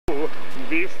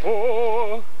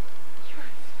before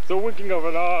the winking of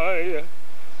an eye.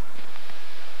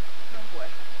 Oh boy.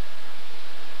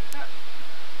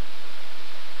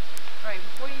 Alright,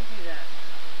 before you do that,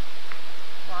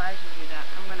 well, as you do that,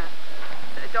 I'm gonna,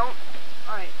 don't,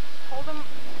 alright, hold them.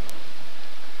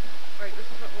 Alright, this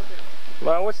is what we'll do.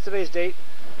 Well, what's today's date?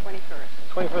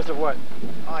 21st. 21st of what?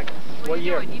 August. What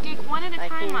year? Doing? You do one at a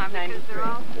time, Mom, because they're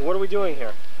all... What are we doing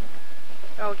here?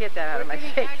 Oh, get that out of my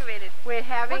face. Aggravated. We're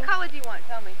having... What color do you want?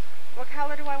 Tell me. What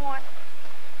color do I want?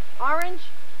 Orange,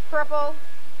 purple,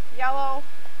 yellow,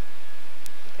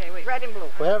 okay, wait, red and blue.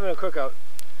 We're having a cookout,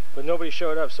 but nobody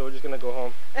showed up, so we're just going to go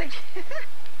home.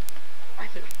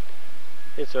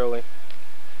 It's early.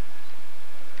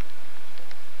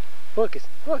 Look,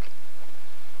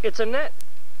 it's a net.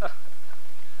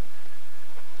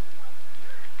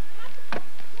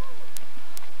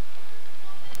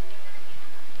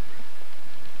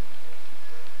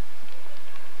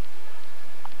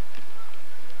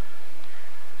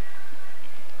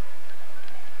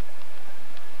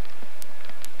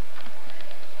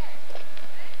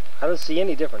 I don't see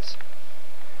any difference.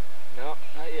 No,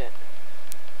 not yet.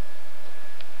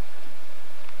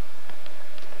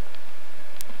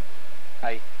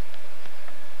 Hi.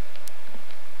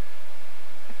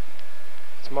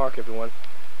 It's Mark, everyone.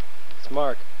 It's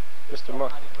Mark. Mr.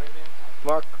 Mark.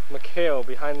 Mark McHale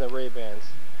behind the Ray-Bans.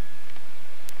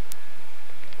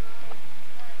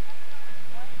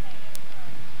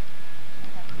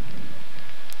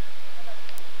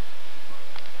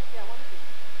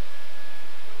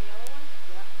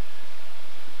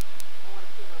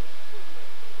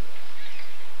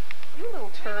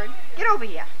 Turd. Get over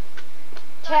here.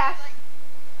 Cass.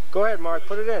 Go ahead, Mark.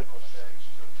 Put it in.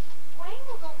 Dwayne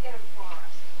will go get him for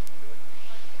us.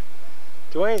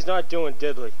 Dwayne's not doing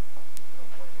diddly.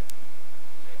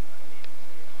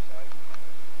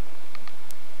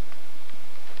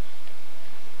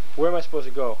 Where am I supposed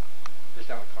to go? Just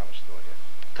down the corner store here.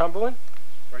 Cumberland?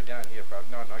 Right down here, bro.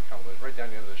 No, not Cumberland. Right down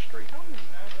the end of the street. One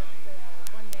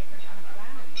day when I was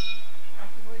down, I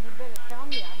said, well, you better tell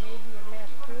me. I may be in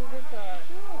Massachusetts or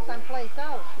someplace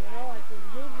else, you know. I said,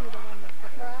 you'll be the one that's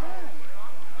surprised.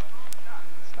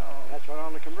 So that's what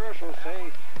all the commercials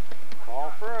say.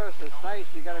 Call first. It's nice.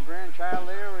 You got a grandchild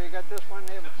there, or you got this one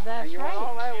there. That's and you're right.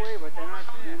 all that way, but they're not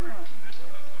there.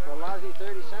 For a lousy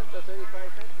 30 cents or 35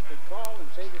 cents, you could call and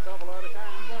save yourself a lot of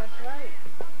time. That's right.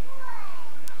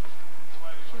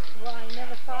 She said, well, I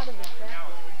never thought of it that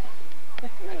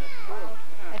way. Well,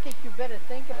 I think you better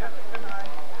think about it.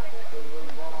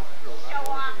 Show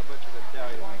off.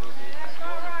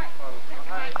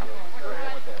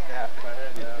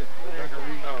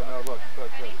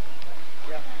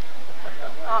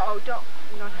 Uh-oh, don't.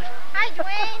 Hi,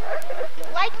 Dwayne.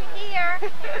 Like you here.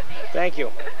 Thank you.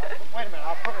 Wait a minute,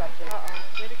 I'll put it up there.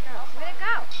 Where'd it go? Where'd it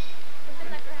go? It's in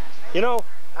the grass. You know,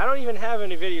 I don't even have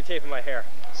any videotape of my hair.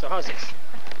 So how's this?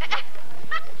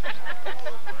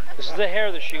 This is the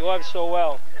hair that she loves so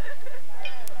well.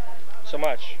 So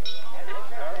much. So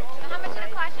how much did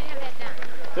it cost you to have that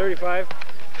done? 35.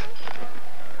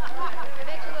 I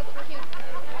bet you look cute.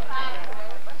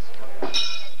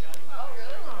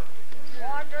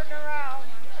 Wandering around.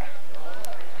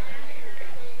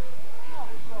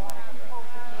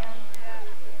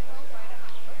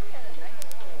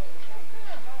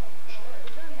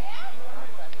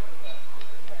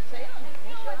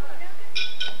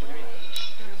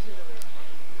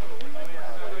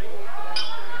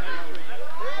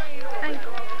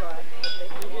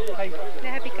 The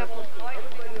happy couple.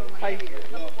 Hi.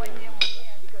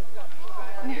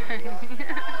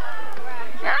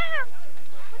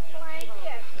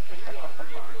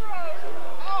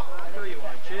 Who you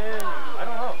want, Jim? I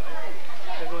don't know.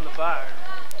 They go in the bar.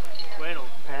 Bueno.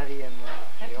 Patty and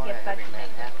the owner having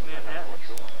Manhattan.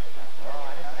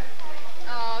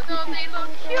 Oh, don't they look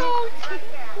cute?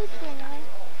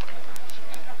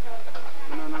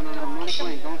 No,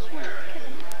 swing, don't swing.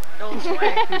 Don't swing.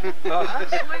 I'm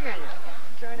swinging you.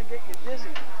 I'm trying to get you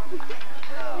dizzy.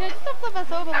 Yeah, just don't flip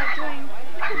us over like Dwayne.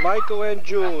 Michael and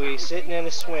Julie sitting in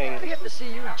a swing. I get to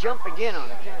see you jump again on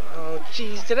it. Oh,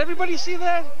 jeez. Did everybody see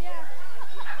that?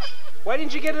 Why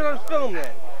didn't you get it on film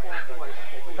then?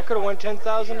 I could have won $10,000.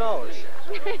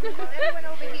 Then went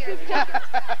over here.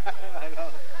 I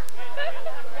know.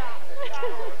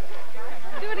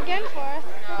 Do it again for us.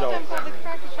 No.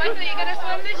 Michael, you gonna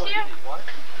swim this year?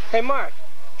 Hey, Mark.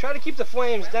 Try to keep the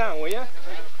flames down, will ya?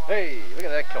 Hey, look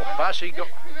at that kielbasa go.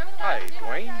 Hi,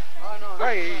 Dwayne.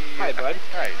 Hi. Hi, bud.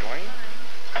 Hi, Dwayne.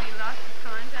 He lost his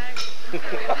contact.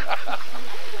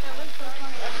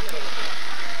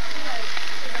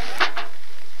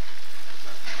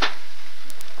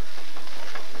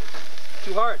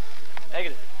 too hard.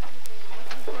 Negative.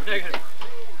 Negative.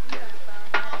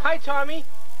 Hi, Tommy.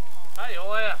 Hi, how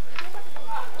are ya?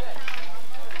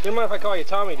 You don't mind if I call you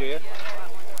Tommy, do you?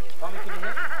 Tommy, can you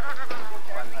hit?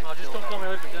 Oh, just don't call me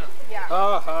late for dinner. Yeah.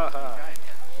 Oh, ha, ha.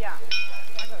 Yeah.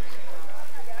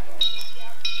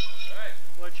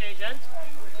 Want to change ends?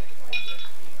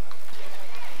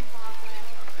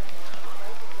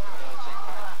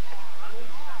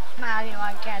 Smiling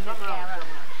on candid camera.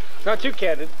 Not too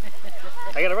candid.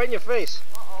 I got it right in your face.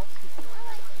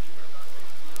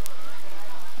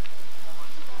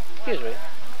 Excuse me.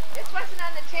 This wasn't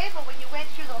on the table when you went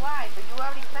through the line, but you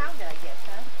already found it, I guess,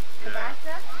 huh?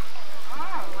 Tabasco?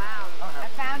 Oh, wow. I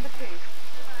found a piece.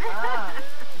 Ah.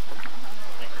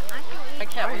 I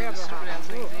can't believe the stupid ass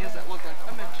things he has that look like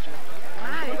I'm interested in it.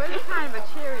 Nice. What kind of a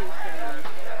chair are you sitting on?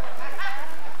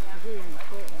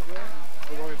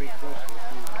 We're going to be close to the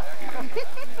food.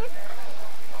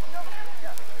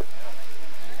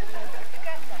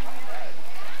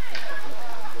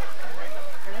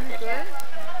 Isn't it good?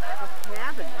 The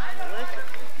cabbage is delicious.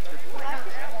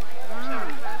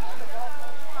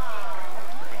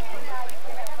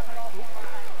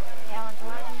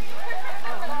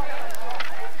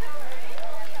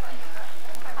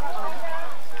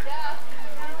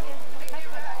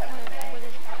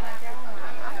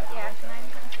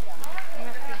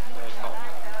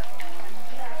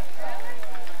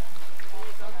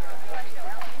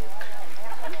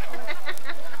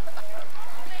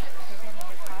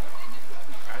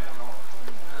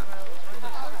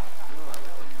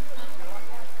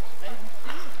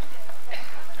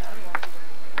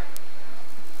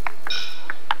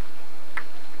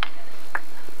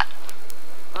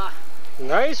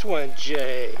 Nice one,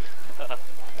 Jay.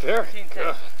 Very good.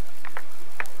 Want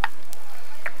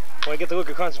to get the look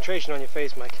of concentration on your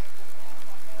face, Mike.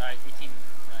 Alright,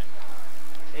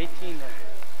 18-9. 18-9.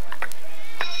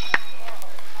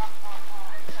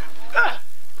 Ah!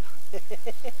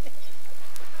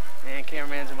 And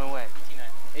cameraman's in my way.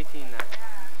 18-9. 18-9.